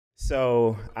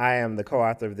So I am the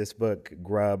co-author of this book,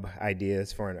 Grub: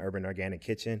 Ideas for an Urban Organic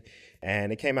Kitchen,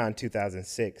 and it came out in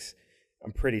 2006.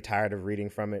 I'm pretty tired of reading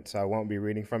from it, so I won't be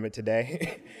reading from it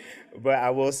today. But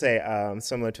I will say,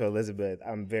 similar to Elizabeth,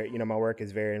 my work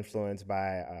is very influenced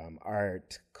by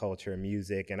art, culture,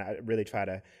 music, and I really try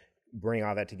to bring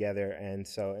all that together. And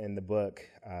so in the book,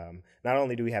 not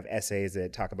only do we have essays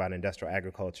that talk about industrial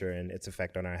agriculture and its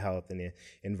effect on our health and the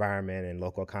environment and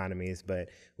local economies, but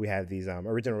we have these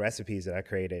original recipes that I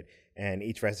created, and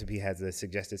each recipe has a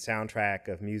suggested soundtrack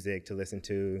of music to listen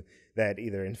to that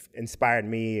either inspired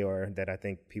me or that I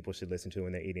think people should listen to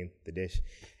when they're eating the dish.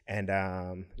 And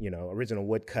original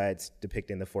woodcuts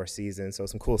depicting the four seasons, so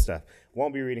some cool stuff.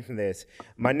 Won't be reading from this.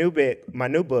 My new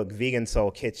book, Vegan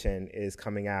Soul Kitchen, is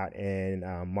coming out in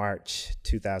March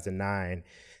 2009.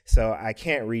 So I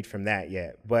can't read from that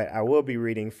yet, but I will be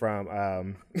reading from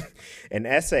an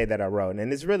essay that I wrote,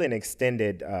 and it's really an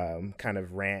extended kind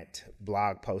of rant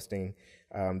blog posting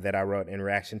that I wrote in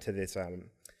reaction to this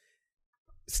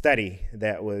study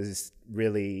that was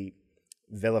really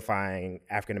vilifying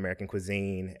African American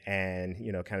cuisine and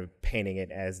kind of painting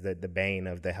it as the bane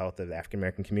of the health of the African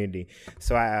American community.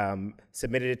 So I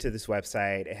submitted it to this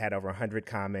website. It had over 100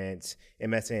 comments.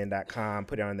 MSN.com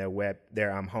put it on their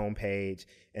homepage,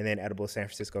 and then Edible San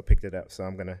Francisco picked it up. So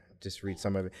I'm gonna just read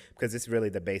some of it because it's really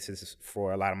the basis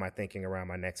for a lot of my thinking around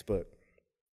my next book.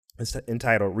 It's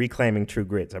entitled Reclaiming True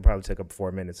Grits. I probably took up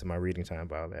 4 minutes of my reading time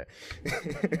by all that.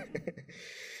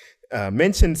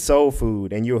 Mention soul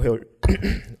food, and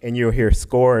you'll hear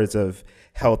scores of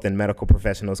health and medical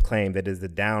professionals claim that it is the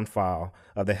downfall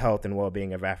of the health and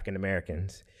well-being of African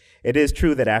Americans. It is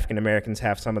true that African Americans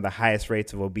have some of the highest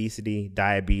rates of obesity,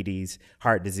 diabetes,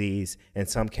 heart disease, and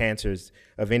some cancers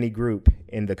of any group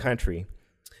in the country.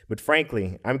 But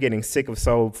frankly, I'm getting sick of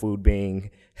soul food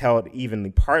being held evenly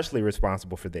partially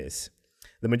responsible for this.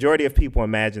 The majority of people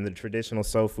imagine the traditional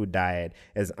soul food diet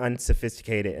as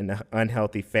unsophisticated and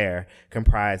unhealthy fare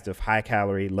comprised of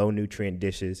high-calorie, low-nutrient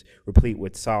dishes replete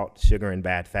with salt, sugar, and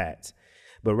bad fats.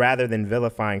 But rather than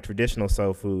vilifying traditional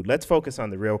soul food, let's focus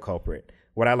on the real culprit,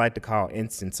 what I like to call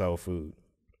instant soul food.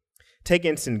 Take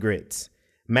instant grits.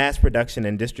 Mass production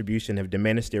and distribution have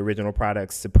diminished the original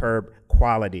product's superb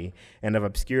quality and have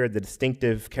obscured the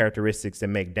distinctive characteristics that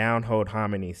make down-home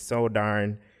hominy so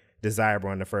darn desirable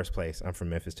in the first place. I'm from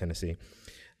Memphis, Tennessee.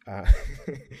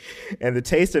 And the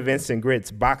taste of instant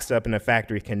grits boxed up in a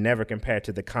factory can never compare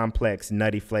to the complex,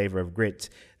 nutty flavor of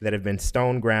grits that have been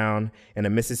stone ground in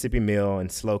a Mississippi mill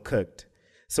and slow cooked.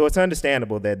 So it's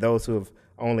understandable that those who have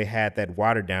only had that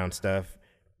watered down stuff,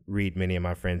 read many of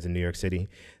my friends in New York City,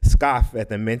 scoff at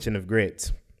the mention of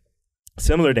grits.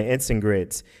 Similar to instant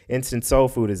grits, instant soul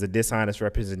food is a dishonest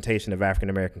representation of African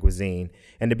American cuisine.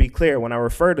 And to be clear, when I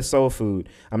refer to soul food,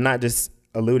 I'm not just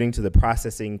alluding to the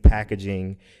processing,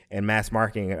 packaging, and mass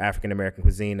marketing of African American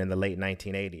cuisine in the late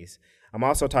 1980s. I'm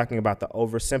also talking about the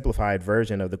oversimplified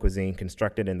version of the cuisine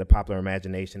constructed in the popular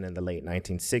imagination in the late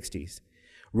 1960s.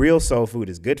 Real soul food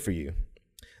is good for you.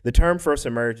 The term first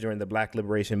emerged during the Black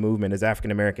liberation movement as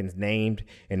African Americans named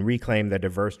and reclaimed their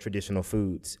diverse traditional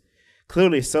foods.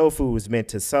 Clearly, soul food was meant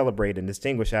to celebrate and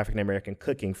distinguish African American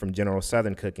cooking from general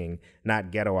Southern cooking,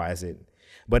 not ghettoize it.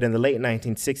 But in the late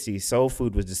 1960s, soul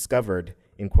food was discovered,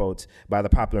 in quotes, by the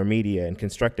popular media and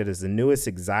constructed as the newest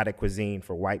exotic cuisine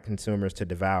for white consumers to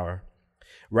devour.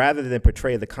 Rather than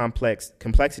portray the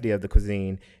complexity of the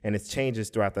cuisine and its changes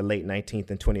throughout the late 19th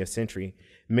and 20th century,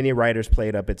 many writers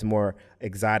played up its more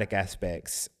exotic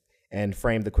aspects and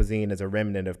framed the cuisine as a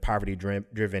remnant of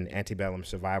poverty-driven antebellum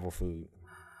survival food.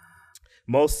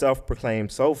 Most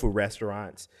self-proclaimed soul food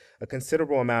restaurants, a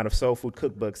considerable amount of soul food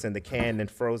cookbooks in the canned and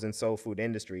frozen soul food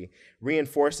industry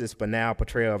reinforce this banal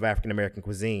portrayal of African American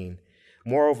cuisine.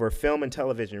 Moreover, film and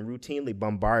television routinely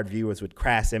bombard viewers with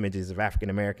crass images of African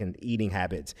American eating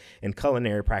habits and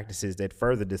culinary practices that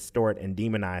further distort and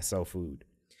demonize soul food.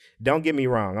 Don't get me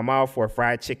wrong, I'm all for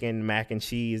fried chicken, mac and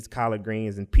cheese, collard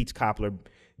greens, and peach cobbler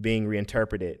being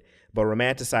reinterpreted, but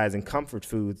romanticizing comfort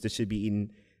foods that should be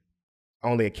eaten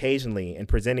only occasionally and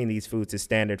presenting these foods as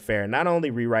standard fare not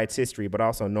only rewrites history, but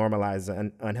also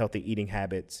normalizes unhealthy eating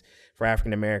habits for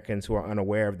African Americans who are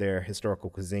unaware of their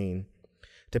historical cuisine.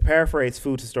 To paraphrase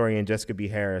food historian Jessica B.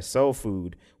 Harris, soul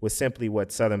food was simply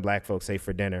what Southern Black folks ate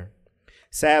for dinner.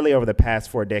 Sadly, over the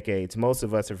past 4 decades, most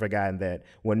of us have forgotten that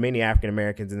when many African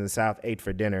Americans in the South ate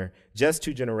for dinner just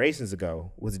 2 generations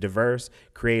ago was diverse,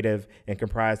 creative, and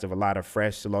comprised of a lot of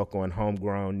fresh, local, and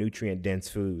homegrown, nutrient-dense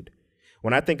food.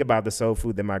 When I think about the soul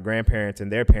food that my grandparents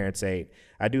and their parents ate,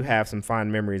 I do have some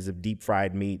fond memories of deep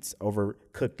fried meats,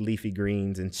 overcooked leafy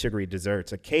greens, and sugary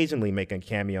desserts occasionally making a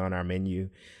cameo on our menu.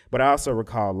 But I also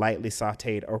recall lightly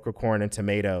sauteed okra corn and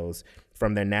tomatoes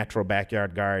from their natural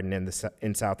backyard garden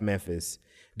in South Memphis.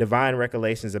 Divine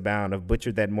recollections abound of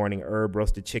butchered that morning herb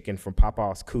roasted chicken from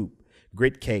Papa's coop,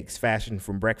 grit cakes fashioned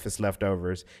from breakfast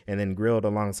leftovers and then grilled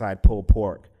alongside pulled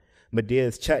pork,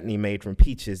 Medea's chutney made from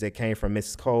peaches that came from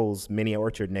Mrs. Cole's mini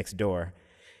orchard next door,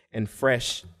 and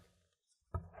fresh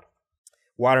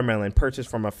watermelon purchased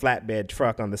from a flatbed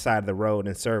truck on the side of the road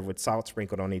and served with salt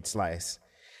sprinkled on each slice.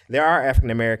 There are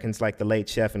African Americans like the late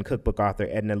chef and cookbook author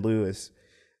Edna Lewis,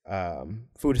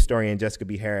 food historian Jessica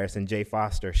B. Harris, and Jay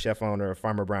Foster, chef owner of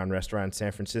Farmer Brown Restaurant in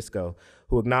San Francisco,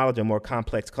 who acknowledge a more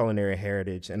complex culinary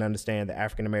heritage and understand the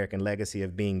African American legacy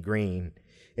of being green.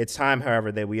 It's time,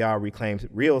 however, that we all reclaim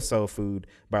real soul food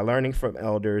by learning from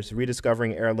elders,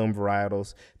 rediscovering heirloom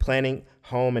varietals, planting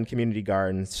home and community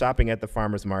gardens, shopping at the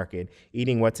farmer's market,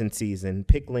 eating what's in season,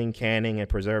 pickling, canning, and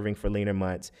preserving for leaner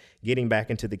months, getting back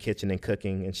into the kitchen and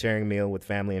cooking, and sharing meal with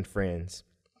family and friends.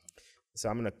 So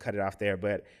I'm going to cut it off there.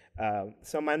 But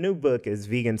so my new book is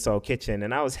Vegan Soul Kitchen,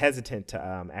 and I was hesitant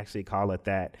to actually call it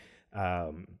that.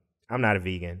 I'm not a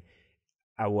vegan.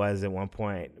 I was at one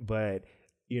point, but,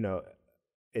 you know,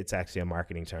 it's actually a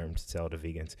marketing term to sell to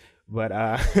vegans. But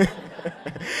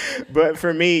but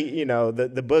for me, you know,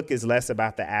 the book is less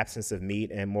about the absence of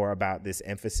meat and more about this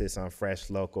emphasis on fresh,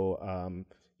 local,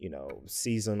 you know,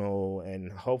 seasonal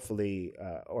and hopefully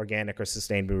organic or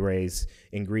sustainably raised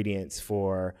ingredients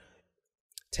for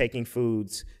taking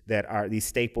foods that are these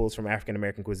staples from African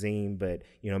American cuisine, but,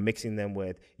 you know, mixing them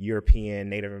with European,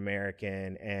 Native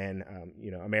American, and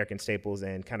you know, American staples,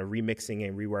 and kind of remixing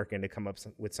and reworking to come up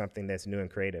with something that's new and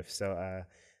creative. So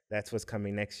that's what's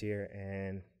coming next year,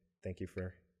 and thank you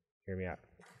for hearing me out.